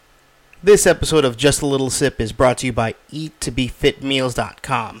This episode of Just a Little Sip is brought to you by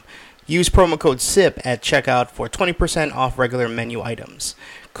EatToBeFitMeals.com. Use promo code SIP at checkout for 20% off regular menu items.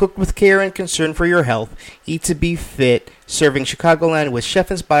 Cooked with care and concern for your health, Eat to Be Fit, serving Chicagoland with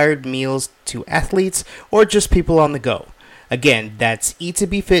chef-inspired meals to athletes or just people on the go. Again, that's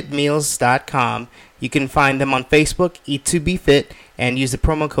EatToBeFitMeals.com. You can find them on Facebook, Eat to Be Fit, and use the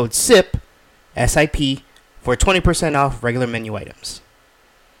promo code SIP, S-I-P, for 20% off regular menu items.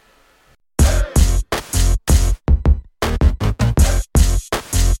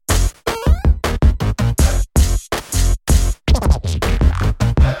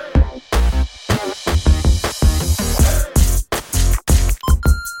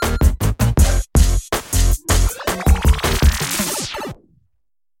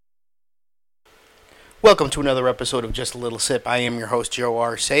 Welcome to another episode of Just a Little Sip. I am your host, Joe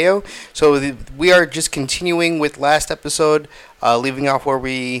Arceo. So we are just continuing with last episode, leaving off where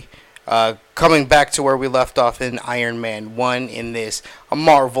we, coming back to where we left off in Iron Man 1 in this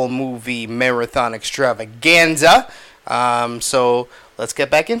Marvel movie marathon extravaganza. So let's get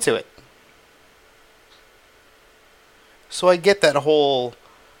back into it. So I get that whole,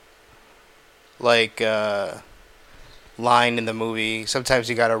 line in the movie, sometimes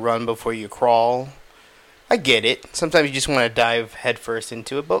you gotta run before you crawl. I get it. Sometimes you just want to dive headfirst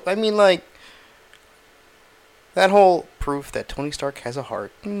into it. But, I mean, that whole proof that Tony Stark has a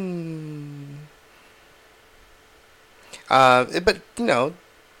heart. But, none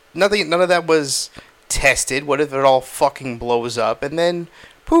of that was tested. What if it all fucking blows up? And then,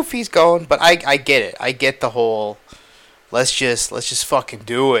 poof, he's gone. But I get it. I get the whole, let's just fucking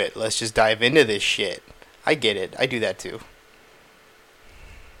do it. Let's just dive into this shit. I get it. I do that too.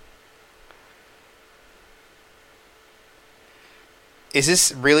 Is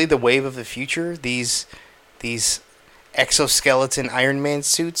this really the wave of the future? These exoskeleton Iron Man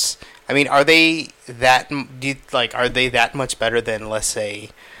suits? I mean, are they that much better than, let's say,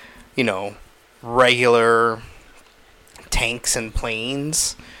 regular tanks and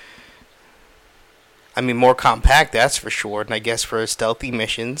planes? I mean, more compact, that's for sure, and I guess for stealthy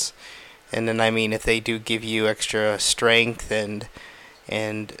missions. And then, I mean, if they do give you extra strength and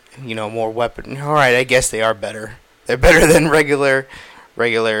more weapon, all right, I guess they are better. They're better than regular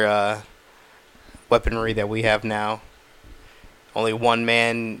weaponry that we have now. Only one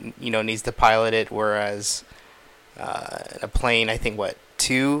man, needs to pilot it, whereas a plane, I think,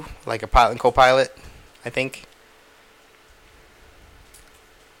 two? Like a pilot and co-pilot, I think.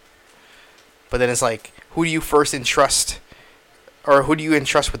 But then it's like, who do you first entrust? Or who do you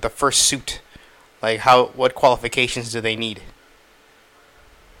entrust with the first suit? Like, what qualifications do they need?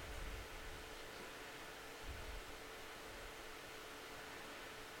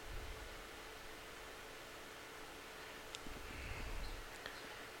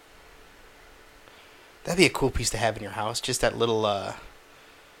 That'd be a cool piece to have in your house. Just that little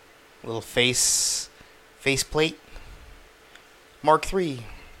face plate. Mark III.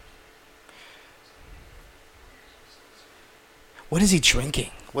 What is he drinking?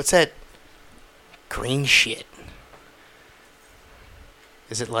 What's that green shit?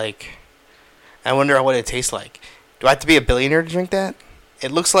 Is it like... I wonder what it tastes like. Do I have to be a billionaire to drink that?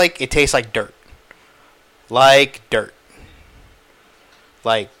 It looks like it tastes like dirt. Like dirt.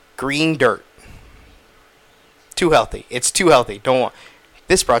 Like green dirt. Too healthy. It's too healthy. Don't want.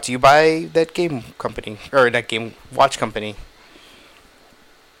 This brought to you by that game company, or that game watch company.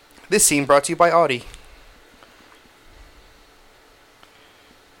 This scene brought to you by Audi.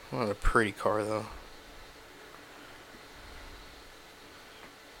 What a pretty car, though.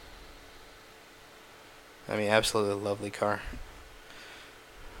 I mean, absolutely lovely car.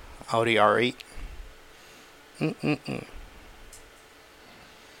 Audi R8.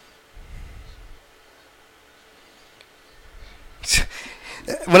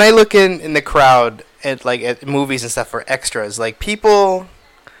 When I look in the crowd at movies and stuff for extras,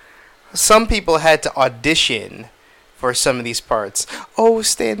 some people had to audition for some of these parts. Oh,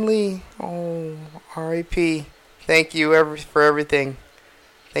 Stan Lee. Oh, R.I.P. Thank you for everything.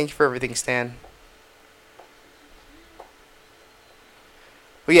 Thank you for everything, Stan.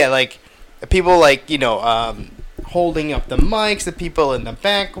 But yeah, people holding up the mics, the people in the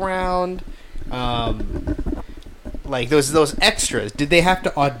background. Those extras, did they have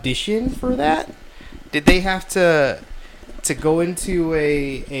to audition for that? Did they have to go into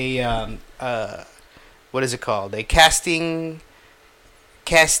a what is it called? A casting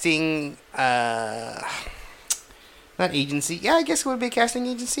not agency. Yeah, I guess it would be a casting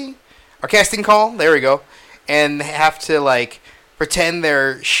agency or casting call. There we go. And have to pretend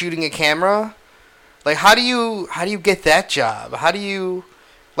they're shooting a camera. How do you get that job? How do you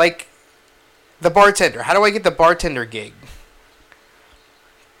The bartender. How do I get the bartender gig?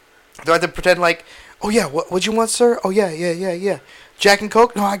 Do I have to pretend like, oh yeah, what'd you want, sir? Oh yeah. Jack and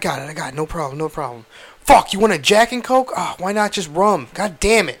Coke? No, I got it. No problem. Fuck, you want a Jack and Coke? Oh, why not just rum? God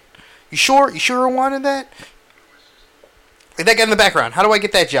damn it. You sure? You sure wanted that? Like that guy in the background. How do I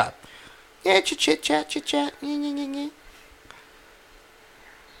get that job? Yeah, chit chat. Yeah.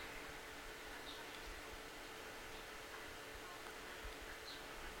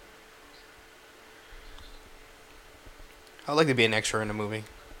 I'd like to be an extra in a movie.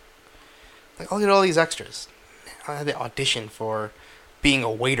 Like, I'll get all these extras. I had to audition for being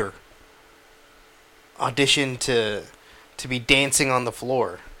a waiter. Audition to be dancing on the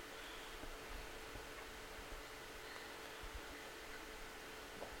floor.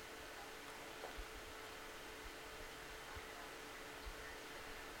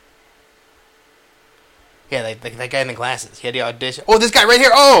 Yeah, that guy in the glasses. He had the audition. Oh, this guy right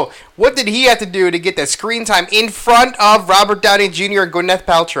here. Oh, what did he have to do to get the screen time in front of Robert Downey Jr. and Gwyneth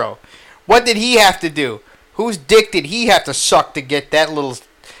Paltrow? What did he have to do? Whose dick did he have to suck to get that little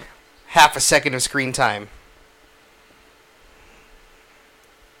half a second of screen time?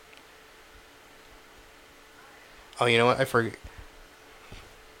 Oh, you know what? I forgot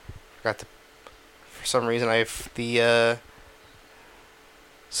to. For some reason, I have the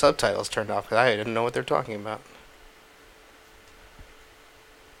subtitles turned off because I didn't know what they're talking about.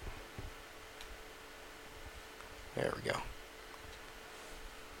 There we go.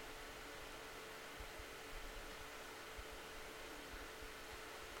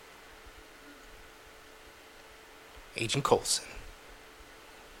 Agent Coulson.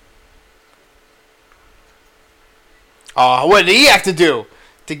 Oh, what did he have to do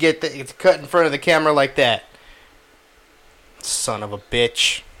to get to cut in front of the camera like that? Son of a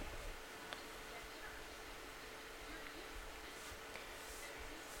bitch.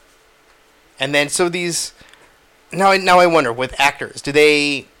 And then so these now I wonder with actors, do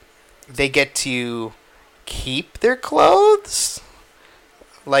they get to keep their clothes?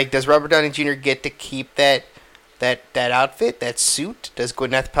 Like, does Robert Downey Jr. get to keep that outfit, that suit? Does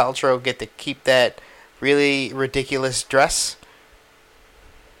Gwyneth Paltrow get to keep that really ridiculous dress?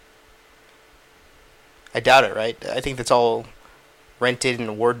 I doubt it, right? I think that's all rented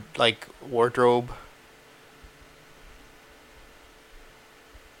and wardrobe.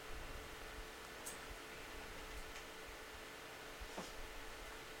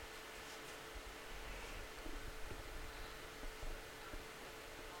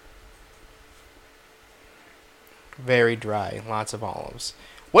 Very dry, lots of olives.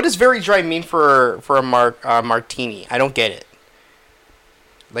 What does very dry mean for a martini? I don't get it.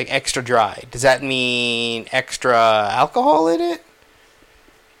 Like extra dry. Does that mean extra alcohol in it?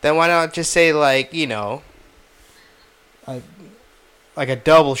 Then why not just say like, like a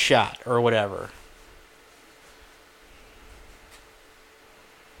double shot or whatever?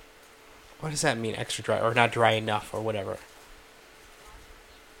 What does that mean, extra dry or not dry enough or whatever?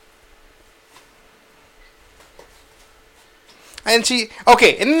 And and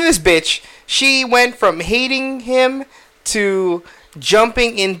then this bitch, she went from hating him to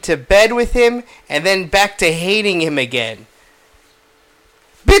jumping into bed with him and then back to hating him again.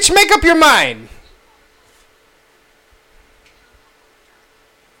 Bitch, make up your mind.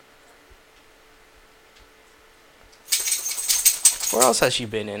 Where else has she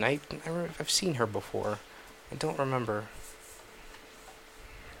been in? I've seen her before. I don't remember.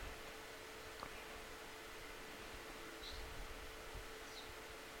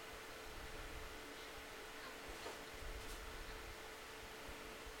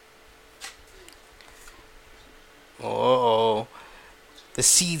 Oh, the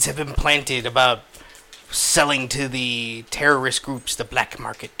seeds have been planted about selling to the terrorist groups, the black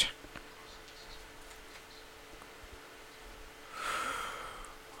market.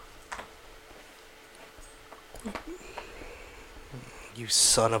 You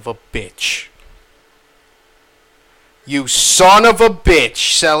son of a bitch. You son of a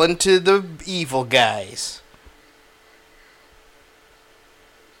bitch selling to the evil guys.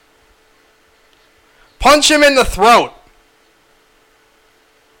 Punch him in the throat.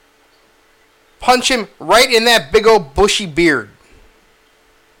 Punch him right in that big old bushy beard.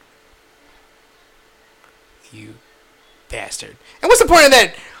 You bastard. And what's the point of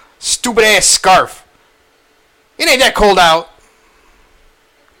that stupid ass scarf? It ain't that cold out.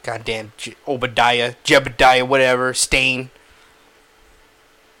 Goddamn Jebediah, whatever, stain.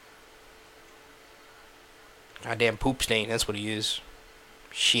 Goddamn poop stain, that's what he is.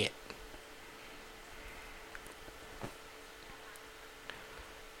 Shit.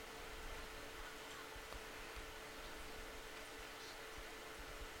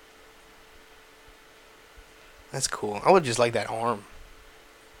 That's cool. I would just like that arm.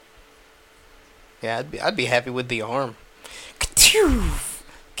 Yeah, I'd be happy with the arm. Ka-chew!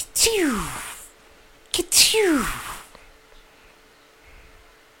 Ka-chew! Ka-chew!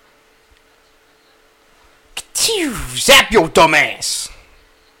 Ka-chew! Zap your dumbass!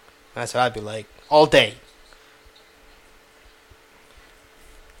 That's what I'd be like. All day.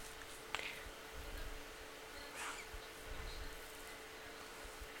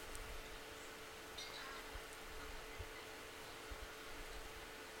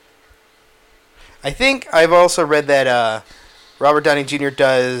 I think I've also read that Robert Downey Jr.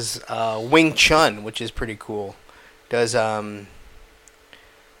 does Wing Chun, which is pretty cool. Does a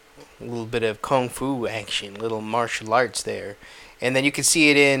little bit of kung fu action, little martial arts there, and then you can see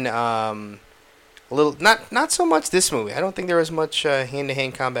it in a little not so much this movie. I don't think there was much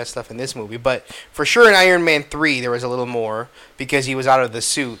hand-to-hand combat stuff in this movie, but for sure in Iron Man 3 there was a little more because he was out of the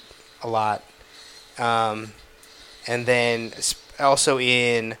suit a lot, and then also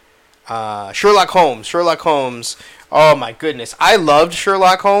in Sherlock Holmes. Sherlock Holmes. Oh my goodness, I loved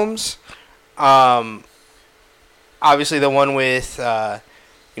Sherlock Holmes. Obviously the one with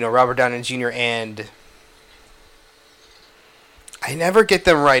Robert Downey Jr. and I never get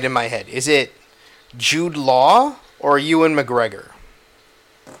them right in my head. Is it Jude Law or Ewan McGregor?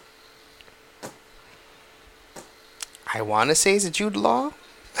 I want to say it's Jude Law,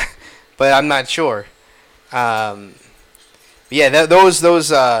 but I'm not sure. Yeah, those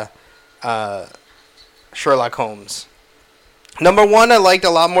Sherlock Holmes. Number 1 I liked a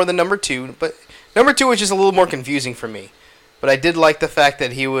lot more than number 2, but number 2 was just a little more confusing for me. But I did like the fact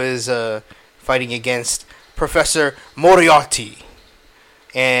that he was fighting against Professor Moriarty.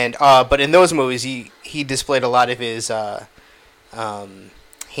 And but in those movies, he displayed a lot of his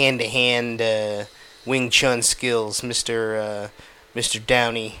hand-to-hand Wing Chun skills, Mr.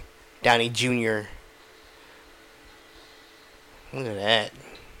 Downey Jr. Look at that.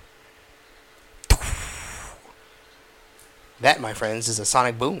 That, my friends, is a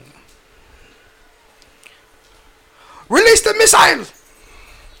sonic boom. Release the missile! Look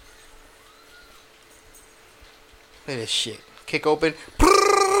at this shit. Kick open.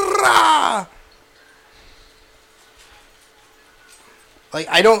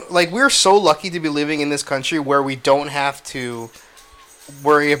 We're so lucky to be living in this country where we don't have to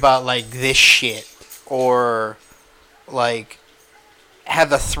worry about, this shit. Or, have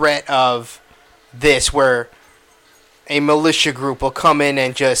the threat of this where a militia group will come in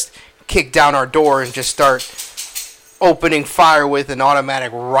and just kick down our door and just start opening fire with an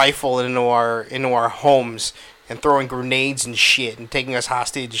automatic rifle into our homes and throwing grenades and shit and taking us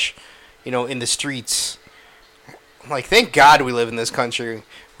hostage, in the streets. Thank God we live in this country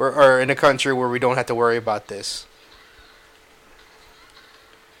or in a country where we don't have to worry about this.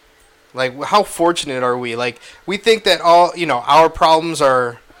 How fortunate are we? We think that all, our problems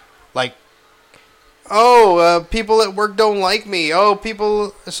are people at work don't like me. Oh,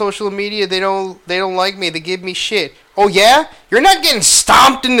 people social media, they don't like me. They give me shit. Oh yeah? You're not getting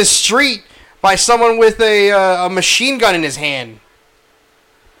stomped in the street by someone with a machine gun in his hand.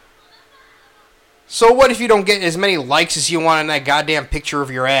 So what if you don't get as many likes as you want on that goddamn picture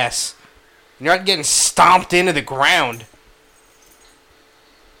of your ass? You're not getting stomped into the ground.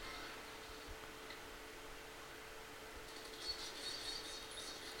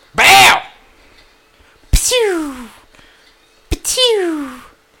 BAM! Pshoo! Pshoo!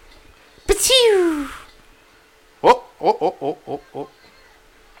 Pshoo! Oh.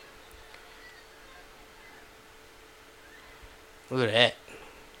 Look at that.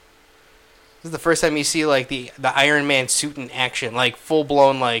 This is the first time you see the Iron Man suit in action, full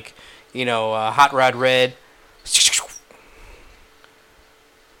blown Hot Rod Red.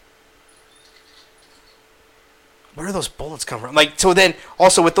 Where do those bullets come from? So then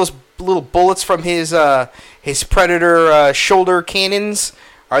also with those little bullets from his Predator shoulder cannons,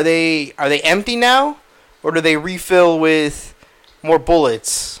 are they empty now, or do they refill with more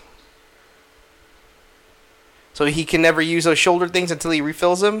bullets? So he can never use those shoulder things until he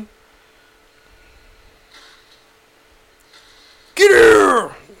refills them? Get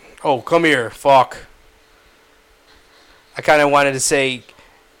here! Oh, come here. Fuck. I kind of wanted to say,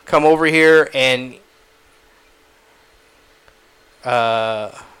 come over here and...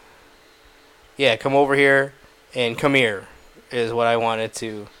 yeah, come over here and come here is what I wanted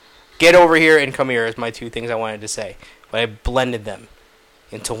to... Get over here and come here is my two things I wanted to say. But I blended them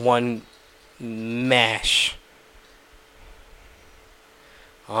into one mash.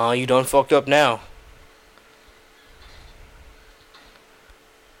 Oh, you done fucked up now.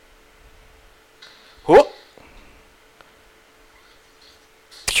 Whoop.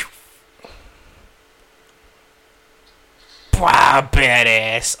 Wow,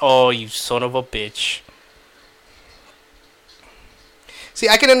 badass. Oh, you son of a bitch. See,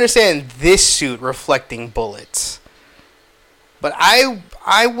 I can understand this suit reflecting bullets. But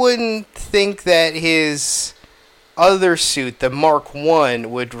I wouldn't think that his other suit, the Mark 1,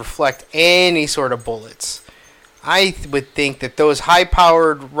 would reflect any sort of bullets. I would think that those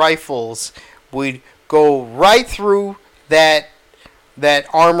high-powered rifles would go right through that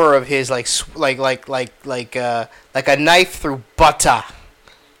armor of his, like a knife through butter,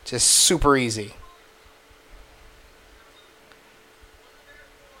 just super easy.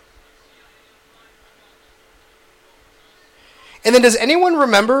 And then, does anyone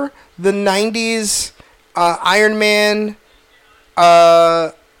remember the '90s Iron Man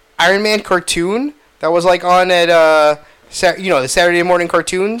cartoon that was like on at the Saturday morning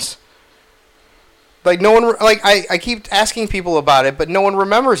cartoons? Like no one, like I keep asking people about it, but no one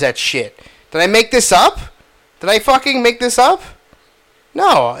remembers that shit. Did I make this up? Did I fucking make this up?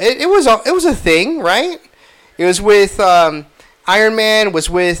 No, it was a thing, right? It was with Iron Man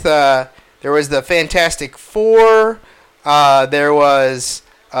was with there was the Fantastic Four, there was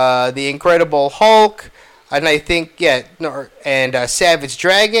the Incredible Hulk, and I think Savage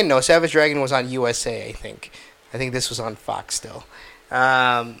Dragon. No, Savage Dragon was on USA. I think this was on Fox still.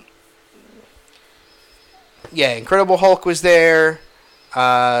 Incredible Hulk was there.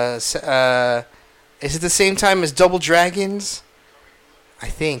 Is it the same time as Double Dragons? I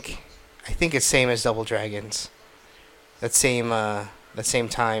think it's same as Double Dragons. That same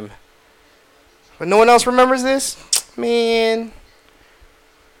time. But no one else remembers this? Man.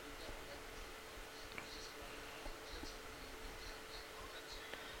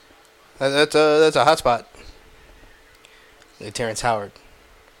 That's a hot spot. Look at Terrence Howard.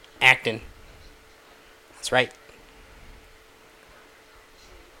 Acting. That's right.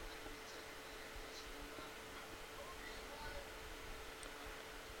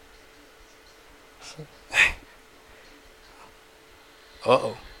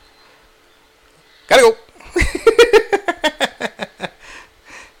 Uh-oh. Gotta go.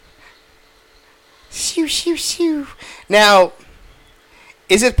 Shoo, shoo, shoo. Now,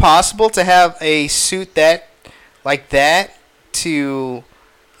 is it possible to have a suit like that to,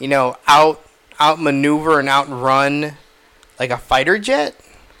 outmaneuver and outrun like a fighter jet?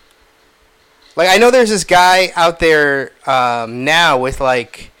 Like, I know there's this guy out there now with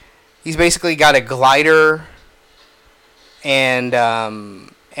he's basically got a glider and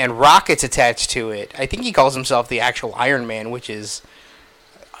rockets attached to it. I think he calls himself the actual Iron Man, which is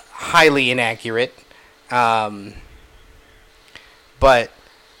highly inaccurate. But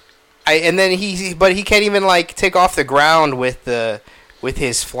he can't even take off the ground with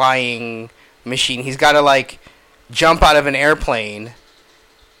his flying machine. He's got to jump out of an airplane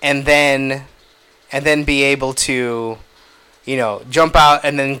and then be able to jump out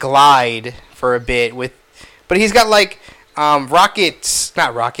and then glide for a bit but he's got not rockets.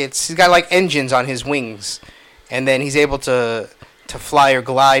 He's got engines on his wings, and then he's able to fly or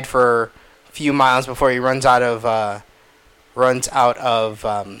glide for a few miles before he runs out of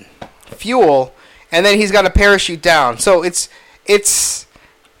fuel, and then he's got to parachute down. So is this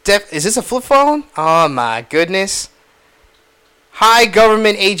a flip phone? Oh my goodness! High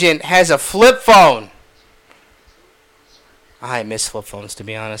government agent has a flip phone. I miss flip phones, to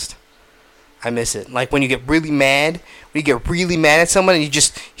be honest. I miss it. Like when you get really mad at someone and you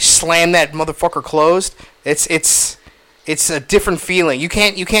just slam that motherfucker closed. It's a different feeling. You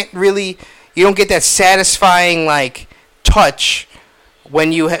don't get that satisfying touch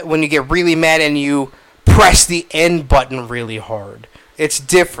when you get really mad and you press the end button really hard. It's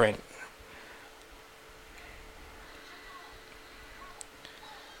different.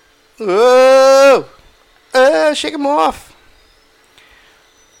 Oh, shake him off.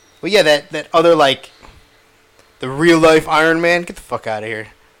 Well, yeah, that other the real life Iron Man. Get the fuck out of here.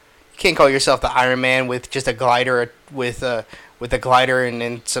 You can't call yourself the Iron Man with just a glider with a glider and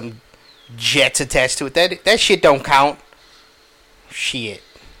then some jets attached to it. That shit don't count. Shit.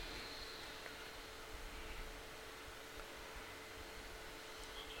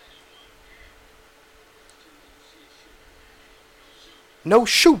 No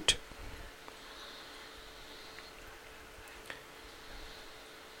shoot.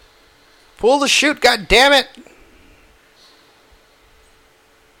 Pull the chute, goddammit!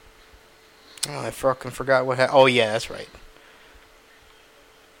 Oh, I fucking forgot what happened. Oh, yeah, that's right.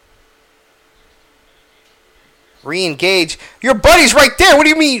 Re-engage. Your buddy's right there! What do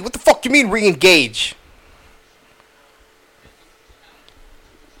you mean? What the fuck do you mean, re-engage?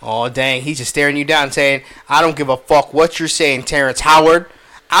 Oh, dang. He's just staring you down saying, I don't give a fuck what you're saying, Terrence Howard.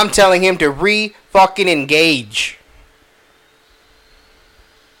 I'm telling him to re-fucking-engage.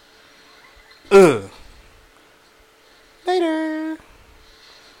 Ugh. Later.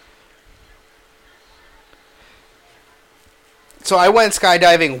 So I went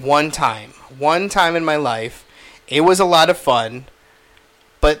skydiving one time. One time in my life. It was a lot of fun.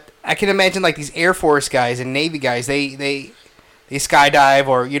 But I can imagine like these Air Force guys and Navy guys, they skydive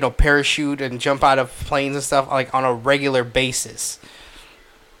or, parachute and jump out of planes and stuff like on a regular basis.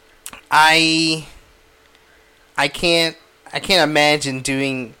 I can't imagine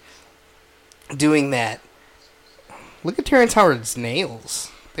doing that. Look at Terrence Howard's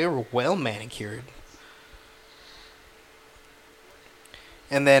nails. They were well manicured.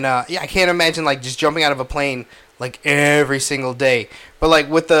 And then I can't imagine like just jumping out of a plane like every single day. But like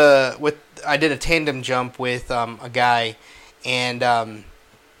I did a tandem jump with a guy, and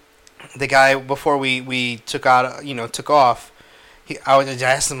the guy before we took off. I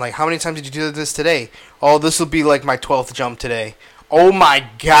asked him like, how many times did you do this today? Oh, this will be like my 12th jump today. Oh my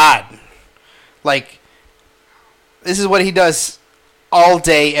god! Like, this is what he does all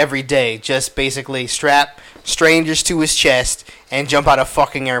day, every day. Just basically strap strangers to his chest and jump out of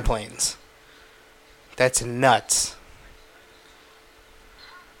fucking airplanes. That's nuts.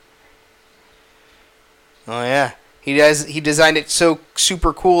 Oh yeah, he designed it so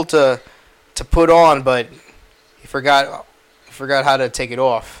super cool to put on, but he forgot how to take it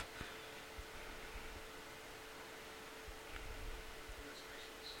off.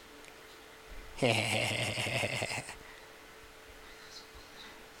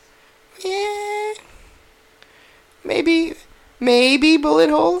 Yeah. Maybe bullet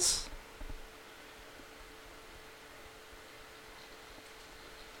holes.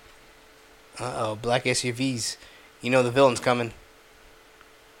 Uh-oh, black SUVs. You know the villain's coming.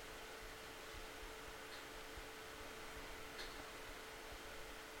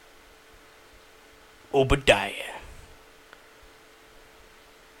 Obadiah.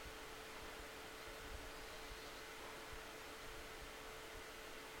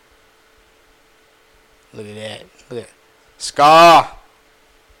 Look at that. Look at that. Scar!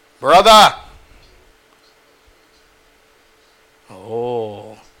 Brother!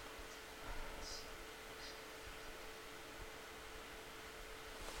 Oh.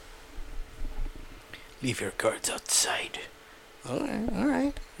 Leave your guards outside.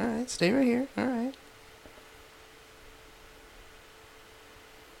 Alright. Stay right here. Alright.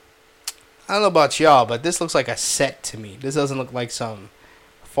 I don't know about y'all, but this looks like a set to me. This doesn't look like some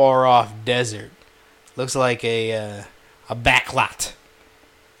far-off desert. Looks like a backlot.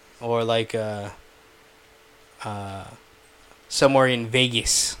 Or like somewhere in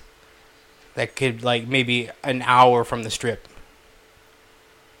Vegas. That could, like, maybe an hour from the Strip.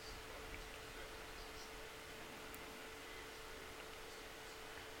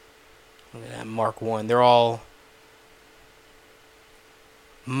 Look at that Mark 1. They're all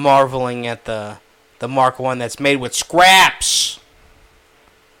marveling at the Mark 1 that's made with scraps.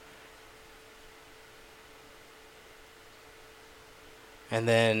 And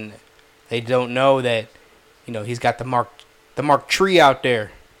then they don't know that, he's got the Mark tree out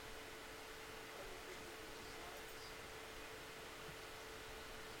there.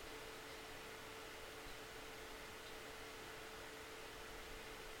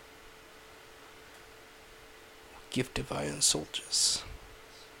 Gift of Iron Soldiers.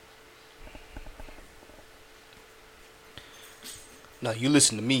 Now you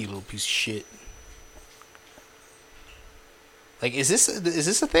listen to me, you little piece of shit. Like, is this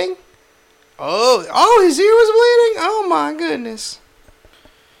a thing? Oh, his ear was bleeding. Oh my goodness.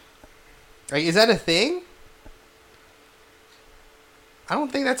 Like, is that a thing? I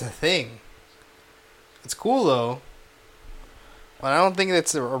don't think that's a thing. It's cool though, but I don't think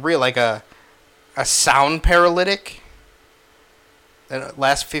that's a real, like a sound paralytic that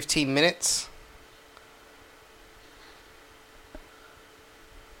lasts 15 minutes.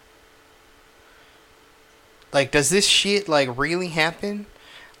 Like, does this shit, like, really happen?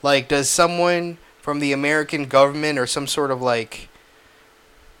 Like, does someone from the American government or some sort of, like,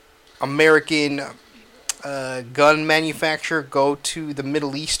 American gun manufacturer go to the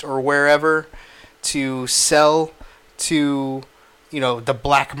Middle East or wherever to sell to, the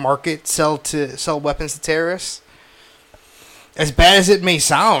black market, sell weapons to terrorists? As bad as it may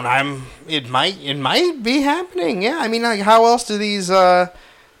sound, it might be happening. Yeah, I mean, like, how else do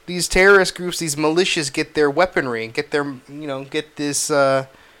these terrorist groups, these militias, get their weaponry, get their,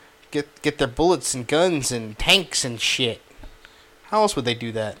 get their bullets and guns and tanks and shit? How else would they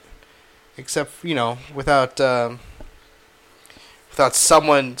do that? Except, without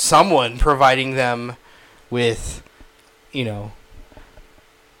someone providing them with,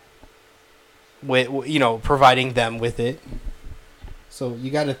 providing them with it. So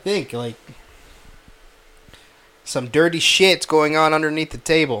you got to think, like, Some dirty shit's going on underneath the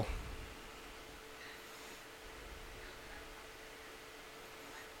table.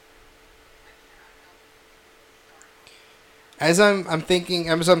 As I'm thinking,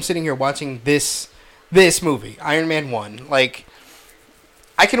 as I'm sitting here watching this movie, Iron Man 1, like,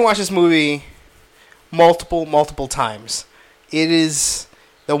 I can watch this movie multiple times. It is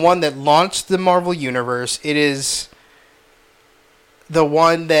the one that launched the Marvel Universe. It is the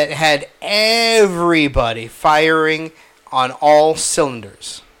one that had everybody firing on all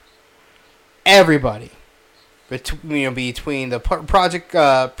cylinders. Everybody. Between the project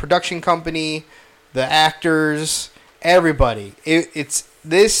production company, the actors, everybody.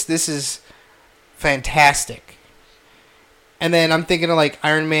 This is fantastic. And then I'm thinking of like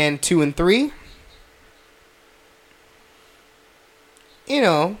Iron Man 2 and 3. You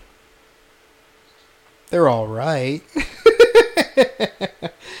know, they're all right.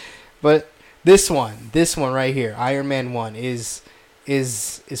 But this one right here, Iron Man 1 is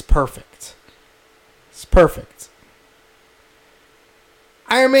perfect. It's perfect.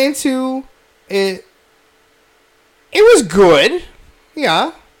 Iron Man 2, it was good.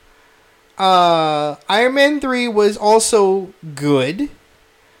 Yeah. Iron Man 3 was also good.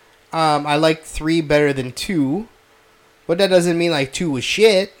 I liked 3 better than 2. But that doesn't mean like 2 was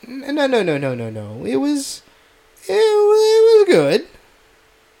shit. No. It was good.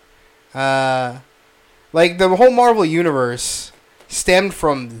 Like the whole Marvel universe stemmed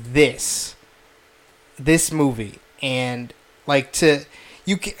from this movie, and like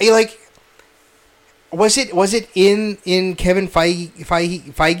was it in Kevin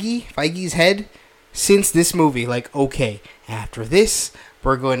Feige's head since this movie? Like, okay, after this,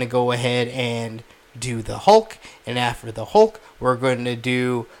 we're going to go ahead and do the Hulk, and after the Hulk, we're going to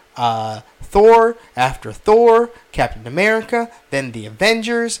do Thor, after Thor, Captain America, then the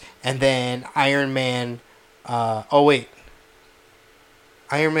Avengers, and then Iron Man. Iron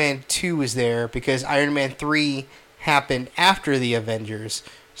Man 2 is there because Iron Man 3 happened after the Avengers,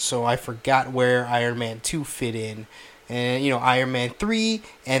 so I forgot where Iron Man 2 fit in. And, Iron Man 3,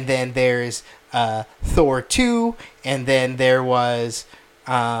 and then there's Thor 2, and then there was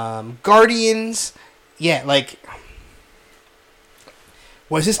Guardians. Yeah, like,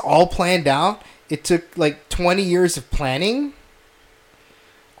 was this all planned out? It took like 20 years of planning?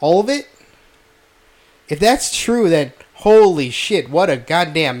 All of it? If that's true, then holy shit, what a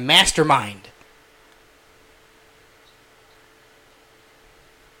goddamn mastermind.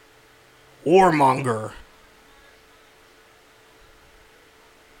 Warmonger.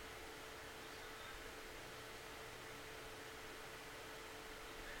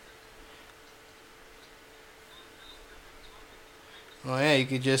 Oh yeah, you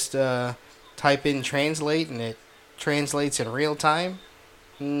could just type in translate and it translates in real time.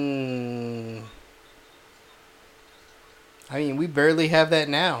 I mean, we barely have that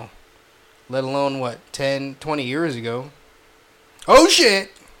now. Let alone, 10, 20 years ago. Oh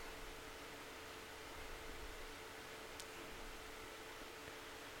shit!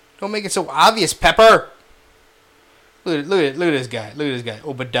 Don't make it so obvious, Pepper! Look at this guy. Look at this guy.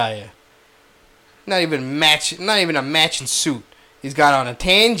 Obadiah. Not even a matching suit. He's got on a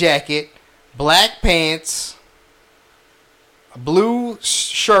tan jacket, black pants, a blue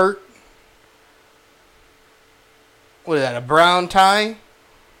shirt. What is that, a brown tie?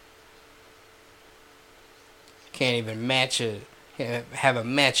 Can't even have a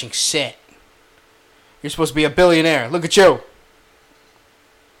matching set. You're supposed to be a billionaire. Look at you.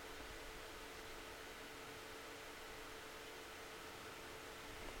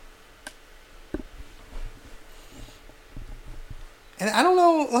 And I don't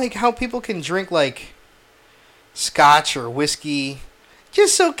know, like, how people can drink, like, scotch or whiskey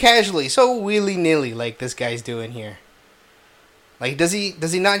just so casually, so willy-nilly like this guy's doing here. Like, does he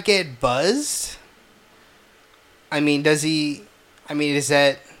not get buzzed? Is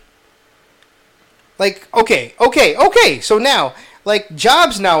that... Like, okay. So now, like,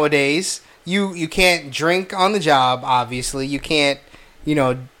 jobs nowadays, you can't drink on the job, obviously. You can't,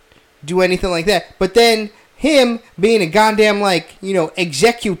 do anything like that. But then... him being a goddamn,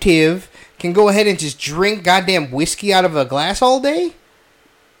 executive can go ahead and just drink goddamn whiskey out of a glass all day?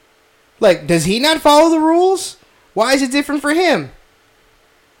 Like, does he not follow the rules? Why is it different for him?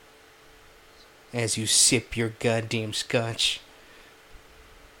 As you sip your goddamn scotch.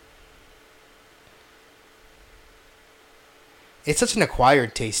 It's such an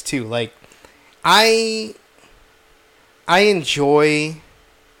acquired taste, too. Like, I enjoy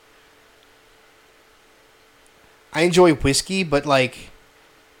whiskey, but like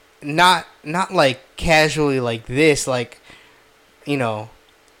not like casually like this, like,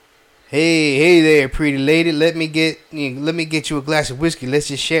 hey there, pretty lady. Let me get you a glass of whiskey. Let's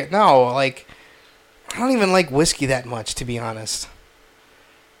just share. No, like, I don't even like whiskey that much, to be honest.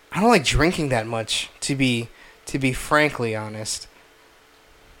 I don't like drinking that much, to be frankly honest.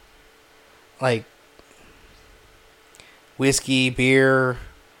 Like, whiskey, beer,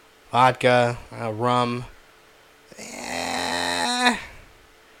 vodka, rum.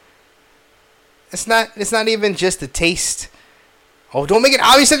 It's not even just the taste. Oh, don't make it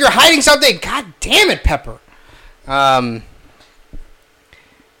obvious that you're hiding something. God damn it, Pepper.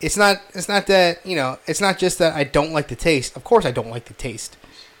 It's not that, it's not just that I don't like the taste. Of course I don't like the taste.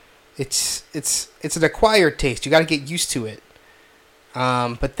 It's an acquired taste. You got to get used to it.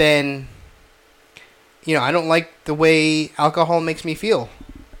 But then, I don't like the way alcohol makes me feel.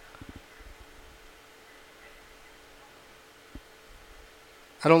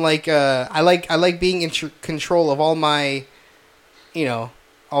 I don't like. I like being in control of all my,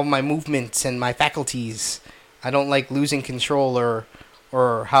 all my movements and my faculties. I don't like losing control or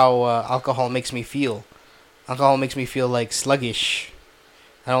how alcohol makes me feel. Alcohol makes me feel like sluggish.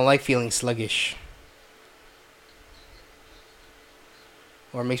 I don't like feeling sluggish.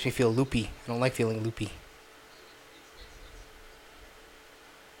 Or it makes me feel loopy. I don't like feeling loopy.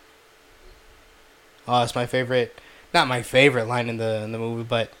 Oh, it's my favorite. Not my favorite line in the movie,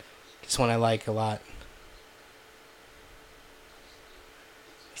 but it's one I like a lot.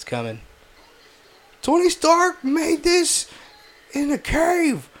 It's coming. Tony Stark made this in a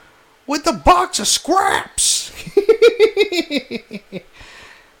cave with a box of scraps.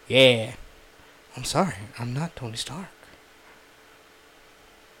 Yeah. I'm sorry. I'm not Tony Stark.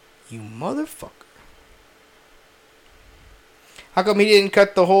 You motherfucker. How come he didn't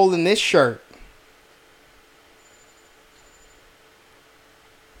cut the hole in this shirt?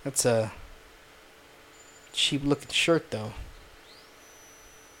 That's a cheap looking shirt, though.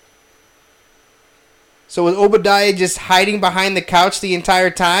 So was Obadiah just hiding behind the couch the entire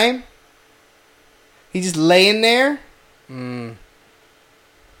time? He's just laying there?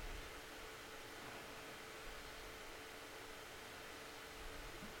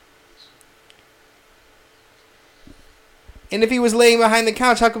 And if he was laying behind the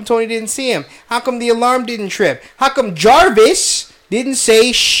couch, how come Tony didn't see him? How come the alarm didn't trip? How come Jarvis didn't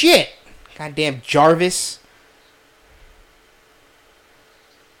say shit? Goddamn Jarvis.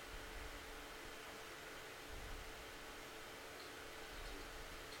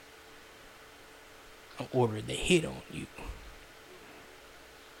 I ordered the hit on you.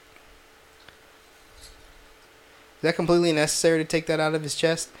 Is that completely necessary to take that out of his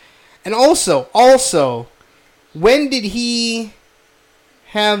chest? And also, when did he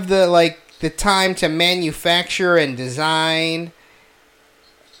have the time to manufacture and design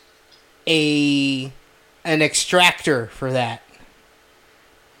an extractor for that?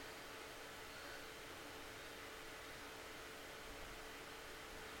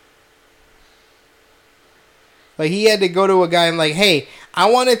 Like, he had to go to a guy and like, hey, I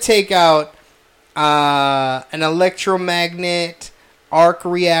want to take out an electromagnet arc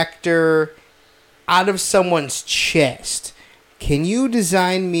reactor out of someone's chest. Can you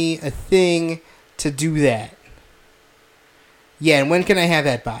design me a thing to do that? Yeah, and when can I have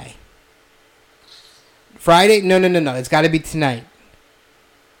that by? Friday? No. It's got to be tonight.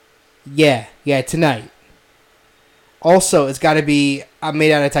 Yeah, tonight. Also, it's got to be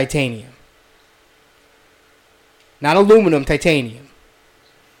made out of titanium. Not aluminum, titanium.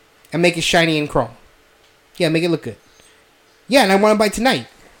 And make it shiny and chrome. Yeah, make it look good. Yeah, and I want to buy tonight.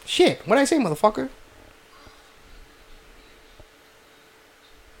 Shit, what'd I say, motherfucker?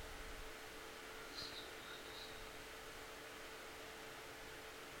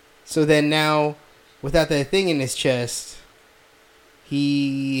 So then now, without that thing in his chest,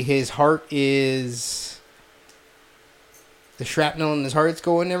 his heart is... The shrapnel in his heart's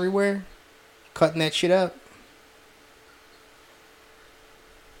going everywhere. Cutting that shit up.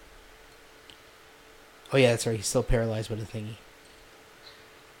 Oh yeah, that's right. He's still paralyzed with a thingy.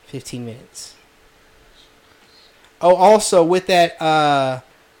 15 minutes. Oh, also with that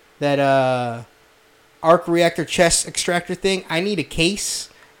arc reactor chest extractor thing, I need a case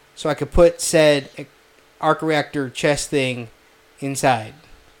so I could put said arc reactor chest thing inside.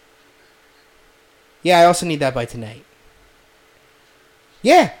 Yeah, I also need that by tonight.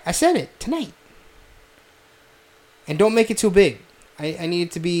 Yeah, I said it. Tonight. And don't make it too big. I need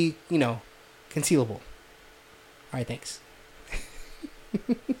it to be, concealable. Alright, thanks.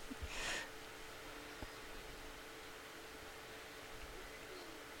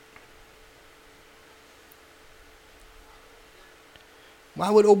 Why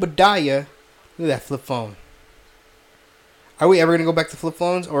would Obadiah... Look at that flip phone. Are we ever gonna go back to flip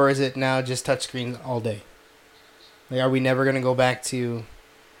phones, or is it now just touchscreens all day? Like, are we never gonna go back to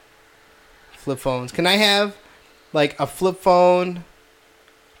flip phones? Can I have like a flip phone,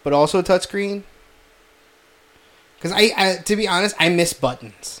 but also a touchscreen? Because to be honest, I miss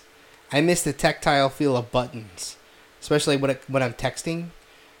buttons. I miss the tactile feel of buttons, especially when I'm texting.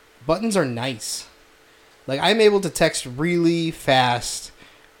 Buttons are nice. Like, I'm able to text really fast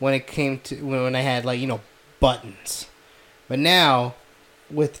when it came to when I had, like, buttons. But now,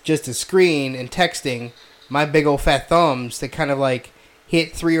 with just a screen and texting, my big old fat thumbs, they kind of like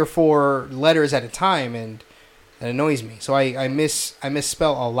hit 3 or 4 letters at a time, and it annoys me. So I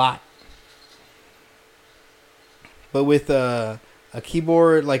misspell a lot. But with a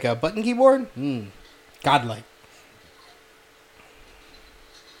keyboard, like a button keyboard, godlike.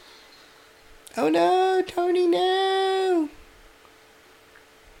 Oh no, Tony, no!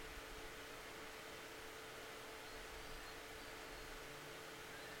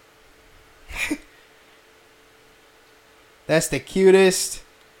 That's the cutest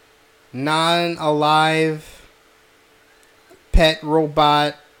non-alive pet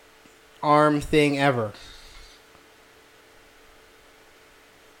robot arm thing ever.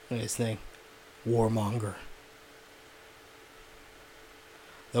 Look at this thing. Warmonger.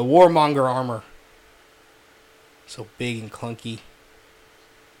 The Warmonger armor. So big and clunky.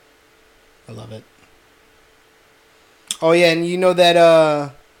 I love it. Oh yeah, and you know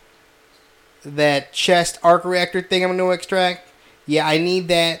that chest arc reactor thing I'm going to extract? Yeah, I need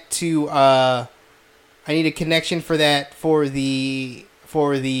that to I need a connection for that for the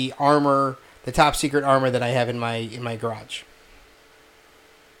armor, the top secret armor that I have in my garage.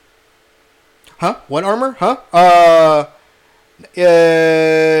 Huh? What armor? Huh?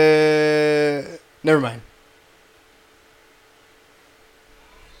 Never mind.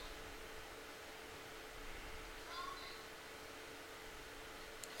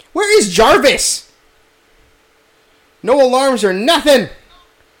 Where is Jarvis? No alarms or nothing.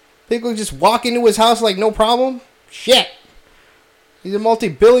 Think we'll just walk into his house like no problem? Shit. He's a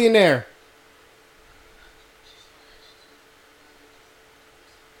multi-billionaire.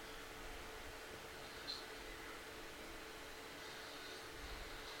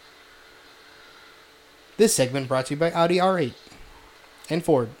 This segment brought to you by Audi R8 and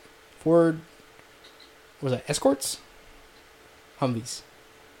Ford. Ford, what was that, Escorts? Humvees.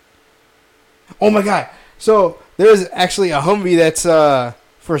 Oh my god. So there's actually a Humvee that's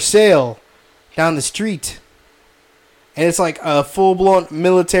for sale down the street. And it's like a full-blown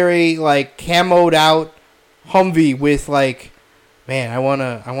military, like, camoed out Humvee with, like, man, I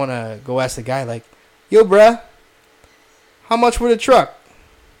wanna go ask the guy, like, yo, bruh, how much for the truck?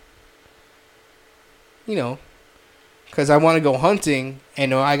 Because I want to go hunting,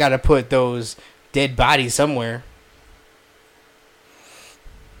 and I got to put those dead bodies somewhere.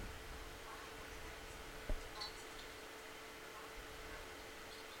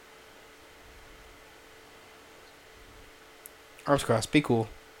 Arms crossed. Be cool.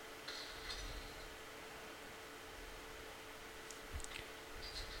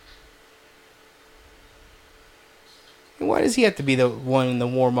 And why does he have to be the one in the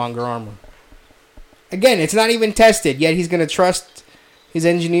Warmonger armor? Again, it's not even tested, yet he's going to trust his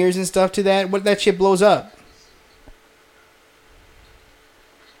engineers and stuff to that. What if that shit blows up?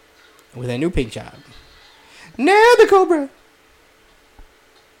 With a new paint job. Now the Cobra!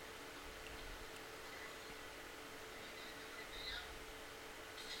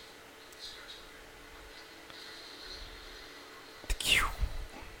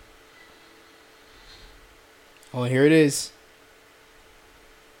 Oh, here it is.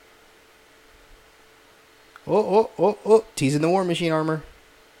 Oh. Teasing the War Machine armor.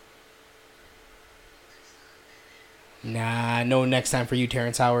 Nah, no next time for you,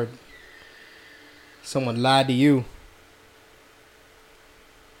 Terrence Howard. Someone lied to you.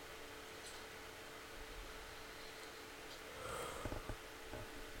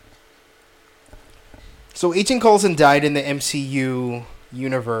 So Agent Coulson died in the MCU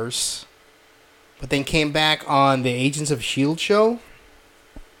universe, but then came back on the Agents of S.H.I.E.L.D. show.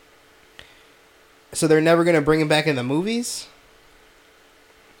 So they're never going to bring him back in the movies?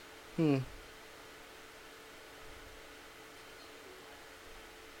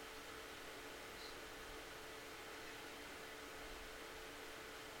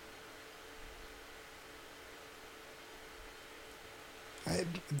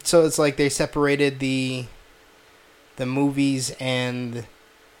 So it's like they separated the movies and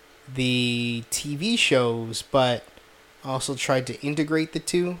the TV shows, but also tried to integrate the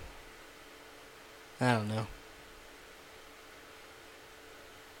two. I don't know.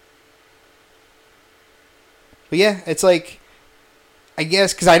 But yeah, it's like I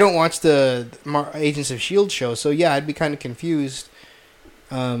guess because I don't watch the Agents of Shield show, so yeah, I'd be kind of confused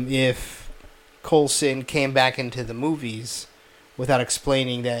if Coulson came back into the movies without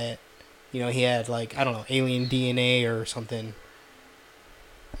explaining that, he had like, I don't know, alien DNA or something.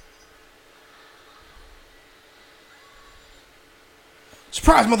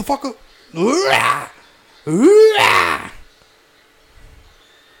 Surprise, motherfucker!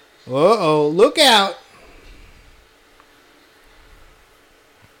 Uh-oh, look out!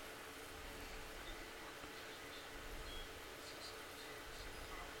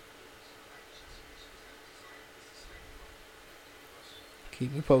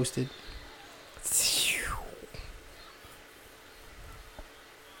 Keep me posted.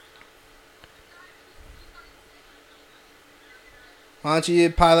 Why don't you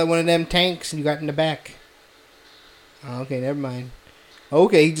pilot one of them tanks you got in the back? Oh, okay, never mind.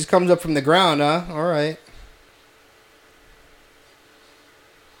 Okay, he just comes up from the ground, huh? Alright.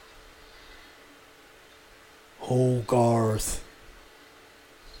 Hogarth.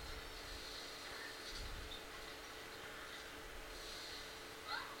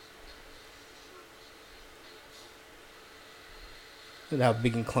 Look at how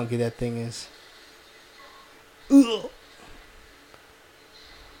big and clunky that thing is. Ugh.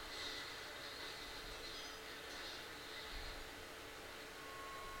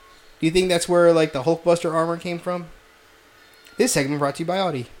 Do you think that's where like the Hulkbuster armor came from? This segment brought to you by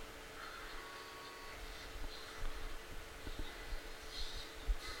Audi.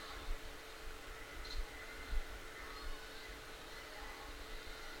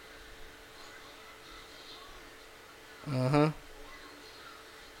 Uh-huh.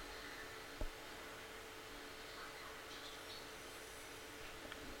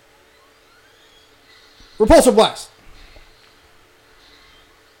 Repulsor Blast!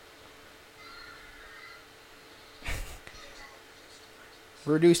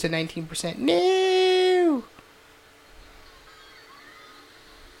 Reduced to 19%. No!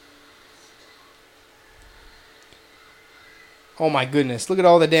 Oh my goodness. Look at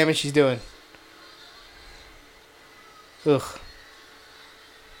all the damage she's doing. Ugh.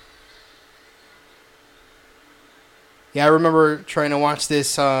 Yeah, I remember trying to watch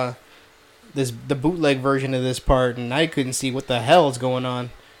this, the bootleg version of this part, and I couldn't see what the hell is going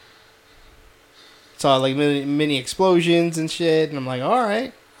on. Saw like mini explosions and shit, and I'm like,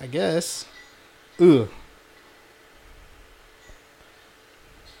 alright, I guess. Ugh.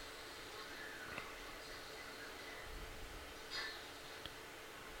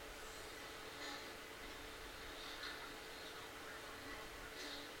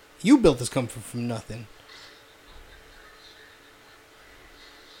 You built this comfort from nothing.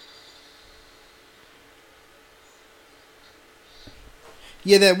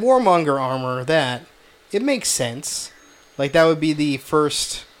 Yeah, that Warmonger armor, it makes sense. Like, that would be the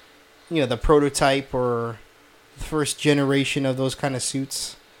first, the prototype or the first generation of those kind of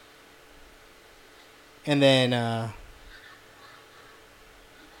suits. And then,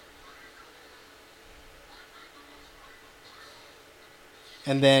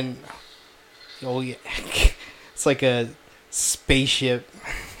 oh yeah, it's like a spaceship.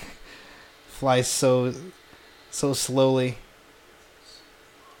 Flies so slowly.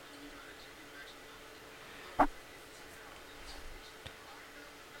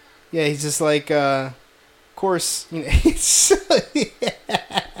 Yeah, he's just like, of course, it's it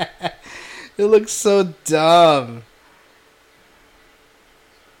looks so dumb.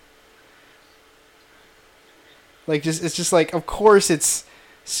 Like, it's just like, of course it's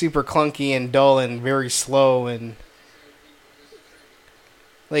super clunky and dull and very slow, and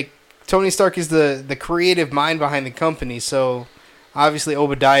like, Tony Stark is the creative mind behind the company, so obviously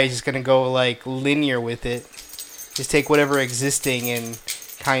Obadiah is just gonna go like linear with it. Just take whatever existing and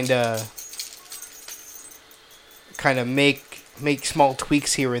kind of make small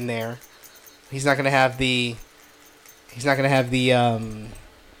tweaks here and there. He's not gonna have the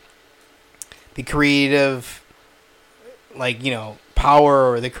creative, like, power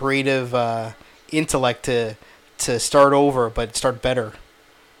or the creative intellect to start over, but start better.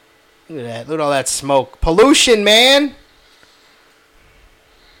 Look at that! Look at all that smoke, pollution, man.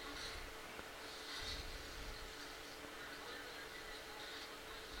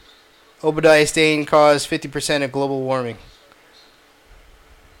 Obadiah Stane caused 50% of global warming.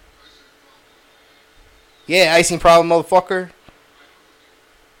 Yeah, icing problem, motherfucker.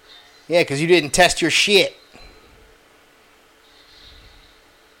 Yeah, because you didn't test your shit.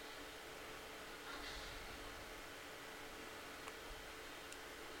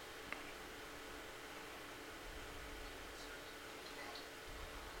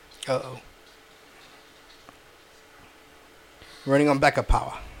 Uh-oh. Running on backup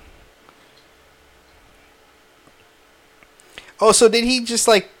power. Oh, so did he just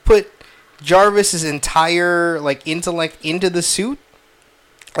like put Jarvis's entire like intellect into the suit?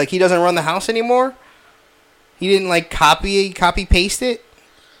 Like he doesn't run the house anymore? He didn't like copy paste it?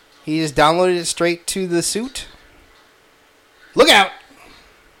 He just downloaded it straight to the suit? Look out!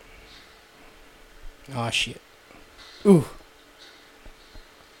 Oh shit. Ooh.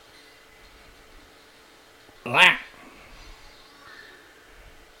 Wow.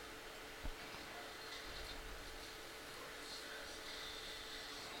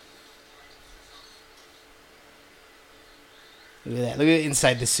 Look at that. Look at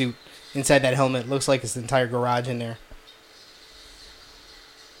inside the suit. Inside that helmet. Looks like it's the entire garage in there.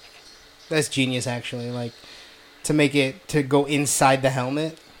 That's genius, actually. Like, to make it, to go inside the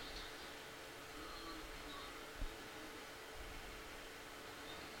helmet.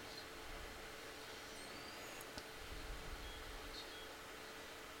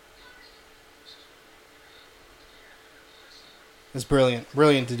 It's brilliant.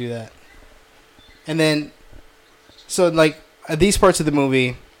 Brilliant to do that. And then, so, like, these parts of the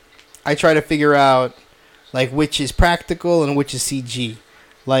movie, I try to figure out, like, which is practical and which is CG.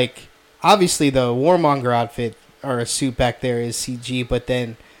 Like, obviously the Warmonger outfit, or a suit back there, is CG, but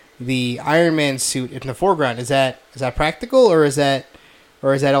then the Iron Man suit in the foreground, is that practical, or is that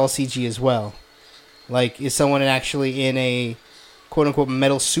all CG as well? Like, is someone actually in a quote-unquote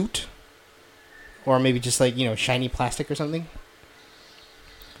metal suit? Or maybe just, like, you know, shiny plastic or something?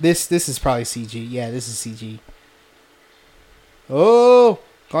 This is probably CG. Yeah, this is CG. Oh,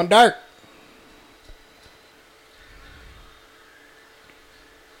 gone dark.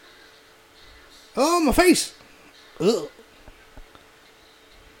 Oh, my face. Ugh.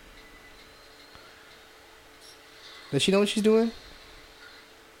 Does she know what she's doing?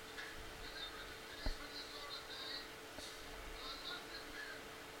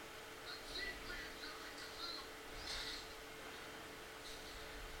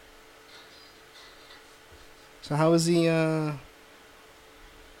 So how is he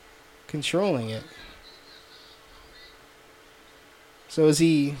controlling it? So is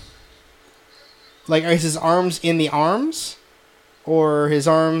he, like, is his arms in the arms? Or his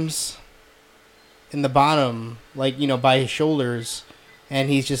arms in the bottom, like, you know, by his shoulders, and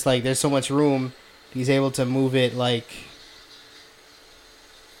he's just like, there's so much room, he's able to move it like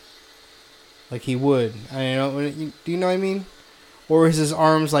he would. I don't know. Do you know what I mean? Or is his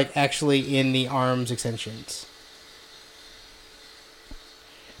arms like actually in the arms extensions?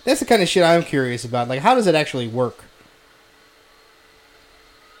 That's the kind of shit I'm curious about. Like, how does it actually work?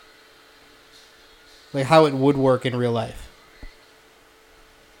 Like, how it would work in real life.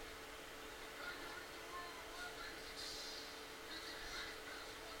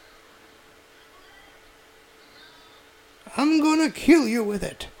 I'm gonna kill you with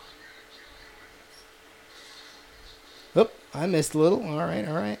it. Oop, I missed a little. Alright,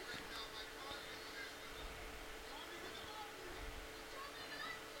 alright.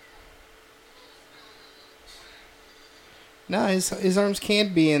 No, his arms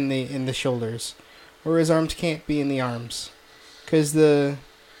can't be in the shoulders. Or his arms can't be in the arms. Cause the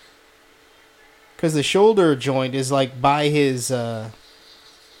shoulder joint is like by his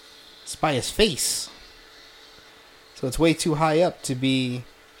it's by his face. So it's way too high up to be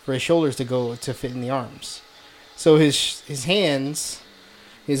for his shoulders to fit in the arms. So his hands,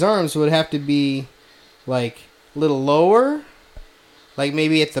 his arms would have to be like a little lower, like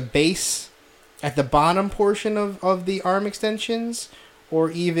maybe at the base, at the bottom portion of the arm extensions,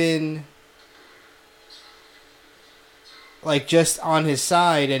 or even like just on his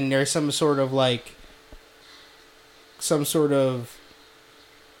side, and there's some sort of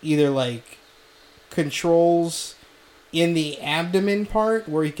either like controls in the abdomen part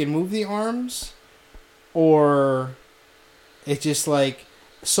where he can move the arms, or it's just like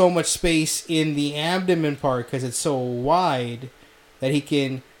so much space in the abdomen part because it's so wide that he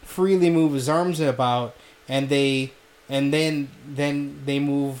can freely move his arms about, and then they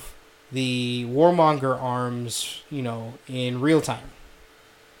move the Warmonger arms, you know, in real time.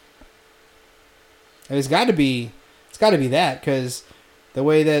 And it's got to be that, because the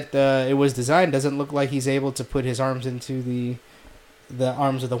way that it was designed doesn't look like he's able to put his arms into the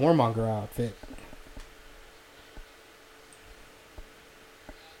arms of the Warmonger outfit.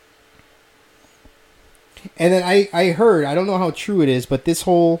 And then I heard, I don't know how true it is, but this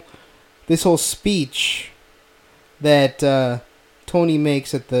whole speech that Tony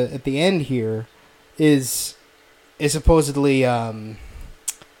makes at the end here is supposedly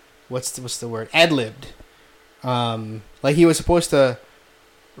what's the word, ad-libbed. Like he was supposed to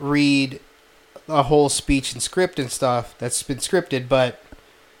read a whole speech and script and stuff that's been scripted, but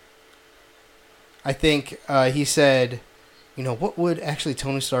I think he said, what would actually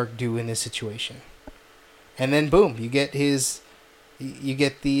Tony Stark do in this situation? And then boom, you get the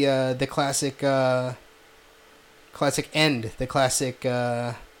classic end, the classic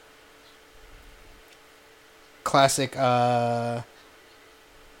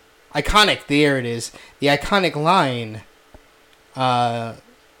iconic. There it is, the iconic line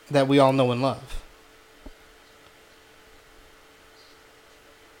that we all know and love.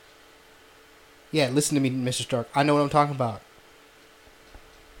 Yeah, listen to me, Mr. Stark. I know what I'm talking about.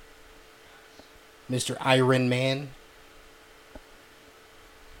 Mr. Iron Man.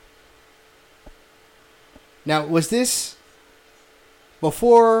 Now, was this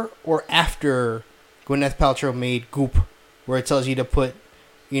before or after Gwyneth Paltrow made Goop, where it tells you to put,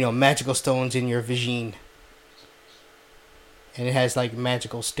 magical stones in your vagine? And it has, like,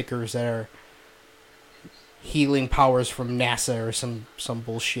 magical stickers that are healing powers from NASA or some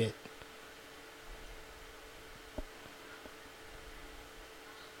bullshit.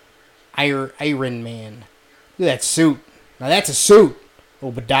 Iron Man. Look at that suit. Now that's a suit,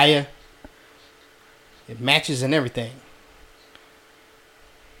 Obadiah. It matches and everything.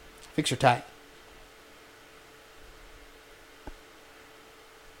 Fix your tie.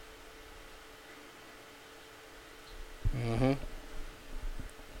 Mm-hmm.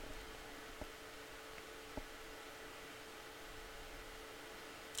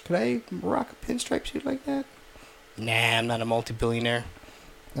 Could I rock a pinstripe suit like that? Nah, I'm not a multi-billionaire.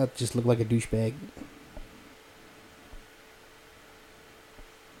 That just look like a douchebag.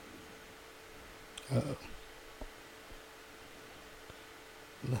 Uh-oh.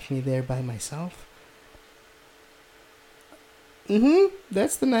 Left me there by myself? Mm-hmm.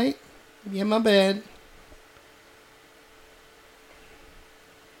 That's the night. Yeah, my bad.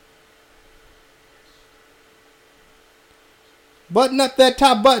 Button up that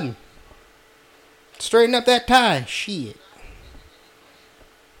top button. Straighten up that tie. Shit.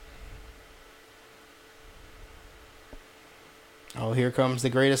 Oh, here comes the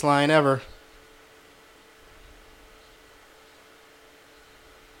greatest line ever.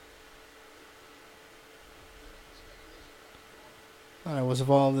 I was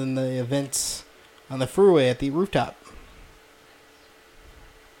involved in the events on the freeway at the rooftop.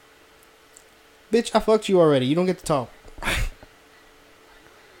 Bitch, I fucked you already. You don't get to talk.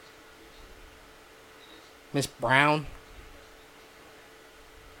 Miss Brown.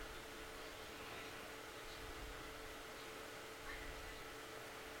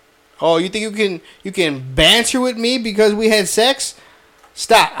 Oh, you think you can banter with me because we had sex?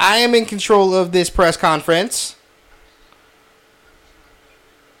 Stop. I am in control of this press conference.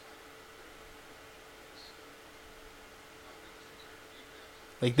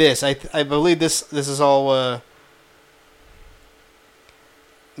 Like this. I believe this is all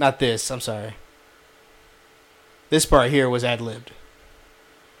not this, I'm sorry. This part here was ad-libbed.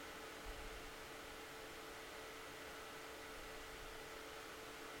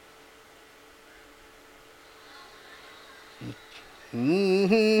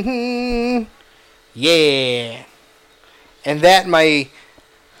 Mm-hmm. Yeah. And that, my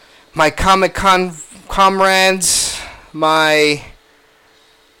Comic-Con comrades, my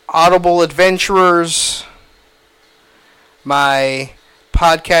Audible adventurers, my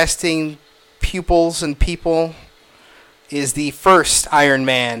podcasting pupils and people, is the first Iron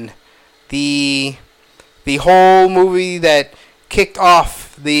Man. The whole movie that kicked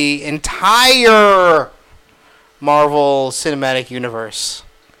off the entire Marvel Cinematic Universe.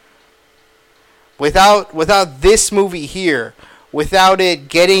 Without this movie here, without it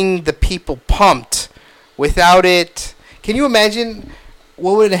getting the people pumped, without it, can you imagine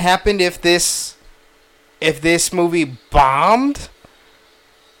what would have happened if this movie bombed?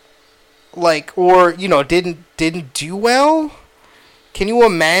 Like, or didn't do well? Can you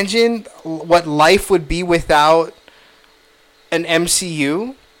imagine what life would be without an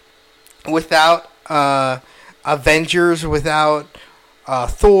MCU? Without Avengers, without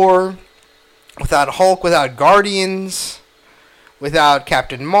Thor, without Hulk, without Guardians, without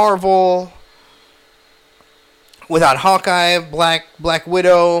Captain Marvel, without Hawkeye, Black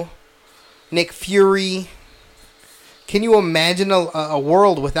Widow, Nick Fury. Can you imagine a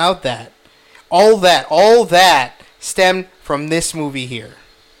world without that? All that stemmed from this movie here.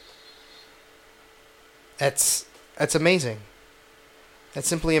 That's amazing. That's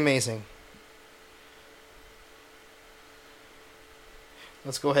simply amazing.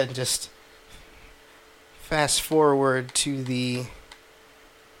 Let's go ahead and just fast forward to the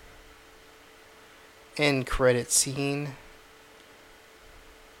end credit scene.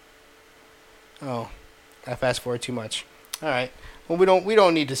 Oh, I fast forward too much. All right. Well, we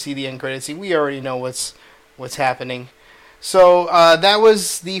don't need to see the end credits scene. We already know what's happening. So that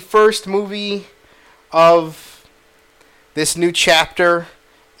was the first movie of this new chapter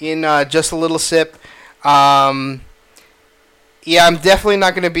in Just a Little Sip. Yeah, I'm definitely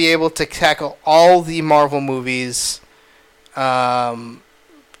not going to be able to tackle all the Marvel movies before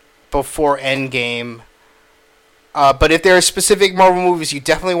Endgame. But if there are specific Marvel movies you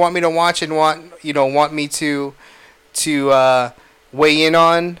definitely want me to watch and want me to weigh in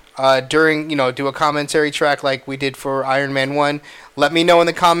on during, do a commentary track like we did for Iron Man 1, let me know in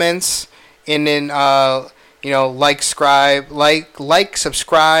the comments, and then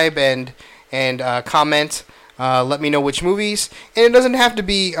subscribe, and comment. Let me know which movies, and it doesn't have to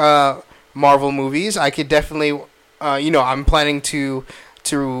be Marvel movies. I could definitely, I'm planning to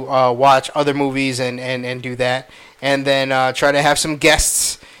watch other movies and do that, and then try to have some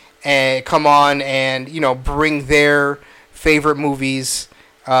guests come on and bring their favorite movies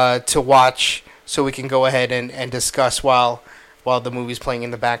to watch, so we can go ahead and discuss while the movie's playing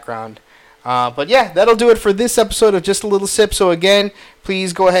in the background. But yeah, that'll do it for this episode of Just a Little Sip. So again,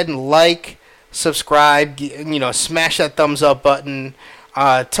 please go ahead and subscribe, smash that thumbs up button,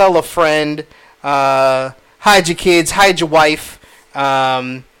 tell a friend, hide your kids, hide your wife,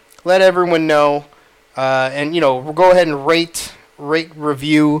 let everyone know, and go ahead and rate,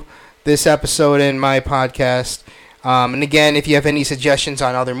 review this episode in my podcast. And again, if you have any suggestions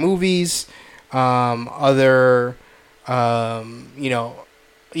on other movies, other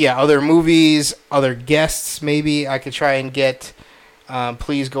movies, other guests maybe I could try and get,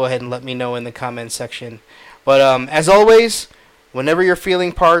 please go ahead and let me know in the comment section. But as always, whenever you're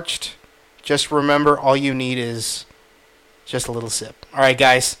feeling parched, just remember all you need is just a little sip. All right,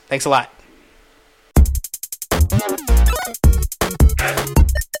 guys. Thanks a lot.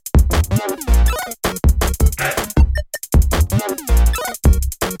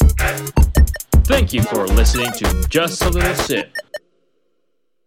 Thank you for listening to Just a Little Sip.